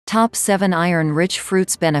Top 7 Iron-Rich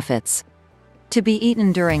Fruits Benefits. To be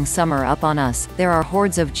eaten during summer up on us, there are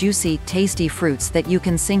hordes of juicy, tasty fruits that you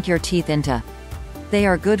can sink your teeth into. They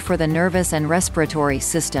are good for the nervous and respiratory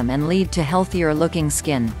system and lead to healthier-looking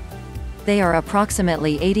skin. They are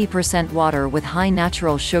approximately 80% water with high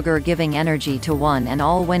natural sugar, giving energy to one and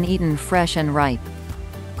all when eaten fresh and ripe.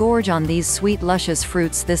 Gorge on these sweet luscious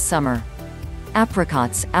fruits this summer.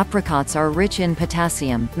 Apricots. Apricots are rich in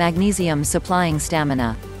potassium, magnesium, supplying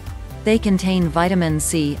stamina. They contain vitamin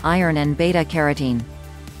C, iron and beta-carotene.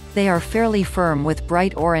 They are fairly firm with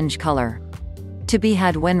bright orange color. To be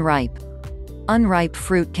had when ripe. Unripe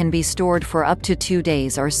fruit can be stored for up to 2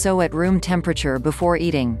 days or so at room temperature before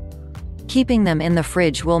eating. Keeping them in the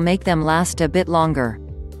fridge will make them last a bit longer.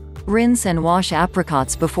 Rinse and wash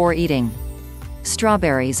apricots before eating.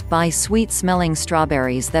 Strawberries. Buy sweet-smelling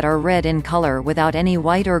strawberries that are red in color without any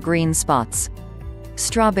white or green spots.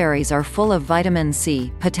 Strawberries are full of vitamin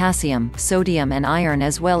C, potassium, sodium and iron,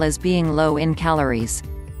 as well as being low in calories.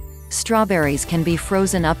 Strawberries can be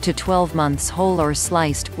frozen up to 12 months whole or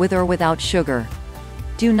sliced, with or without sugar.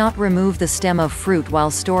 Do not remove the stem of fruit while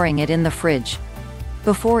storing it in the fridge.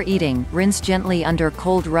 Before eating, rinse gently under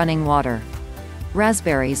cold running water.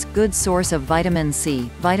 Raspberries. Good source of vitamin C,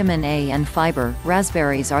 vitamin A and fiber.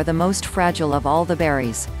 Raspberries are the most fragile of all the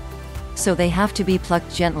berries, so they have to be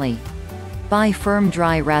plucked gently. Buy firm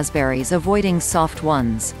dry raspberries, avoiding soft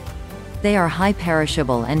ones. They are high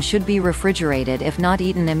perishable and should be refrigerated if not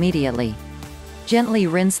eaten immediately. Gently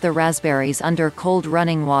rinse the raspberries under cold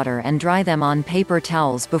running water and dry them on paper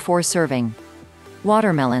towels before serving.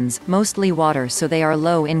 Watermelons. Mostly water, so they are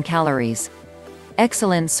low in calories.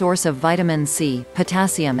 Excellent source of vitamin C,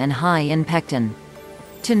 potassium and high in pectin.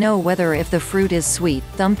 To know whether if the fruit is sweet,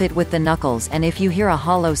 thump it with the knuckles, and if you hear a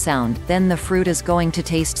hollow sound, then the fruit is going to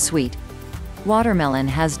taste sweet. Watermelon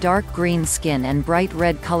has dark green skin and bright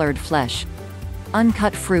red-colored flesh.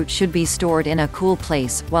 Uncut fruit should be stored in a cool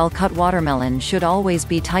place, while cut watermelon should always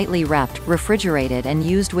be tightly wrapped, refrigerated and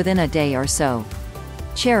used within a day or so.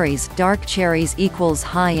 Cherries. Dark cherries equals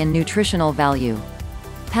high in nutritional value.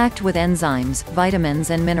 Packed with enzymes,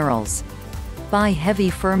 vitamins and minerals. Buy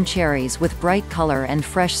heavy firm cherries with bright color and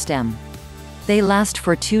fresh stem. They last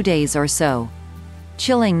for 2 days or so.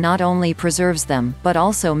 Chilling not only preserves them, but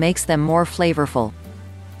also makes them more flavorful.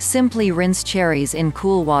 Simply rinse cherries in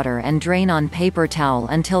cool water and drain on paper towel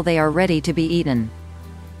until they are ready to be eaten.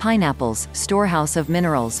 Pineapples. Storehouse of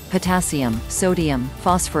minerals, potassium, sodium,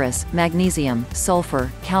 phosphorus, magnesium, sulfur,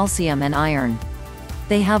 calcium and iron.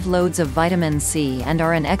 They have loads of vitamin C and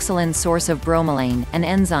are an excellent source of bromelain, an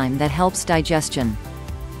enzyme that helps digestion.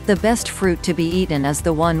 The best fruit to be eaten is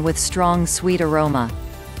the one with strong sweet aroma.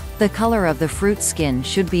 The color of the fruit skin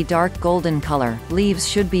should be dark golden color, leaves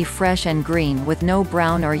should be fresh and green with no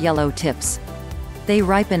brown or yellow tips. They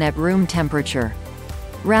ripen at room temperature.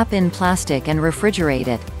 Wrap in plastic and refrigerate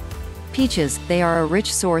it. Peaches. They are a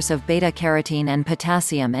rich source of beta-carotene and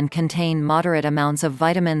potassium and contain moderate amounts of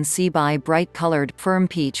vitamin C. Buy bright-colored, firm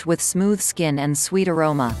peach with smooth skin and sweet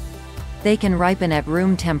aroma. They can ripen at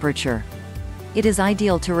room temperature. It is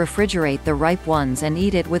ideal to refrigerate the ripe ones and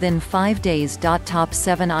eat it within 5 days. Top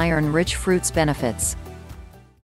 7 Iron-Rich Fruits Benefits.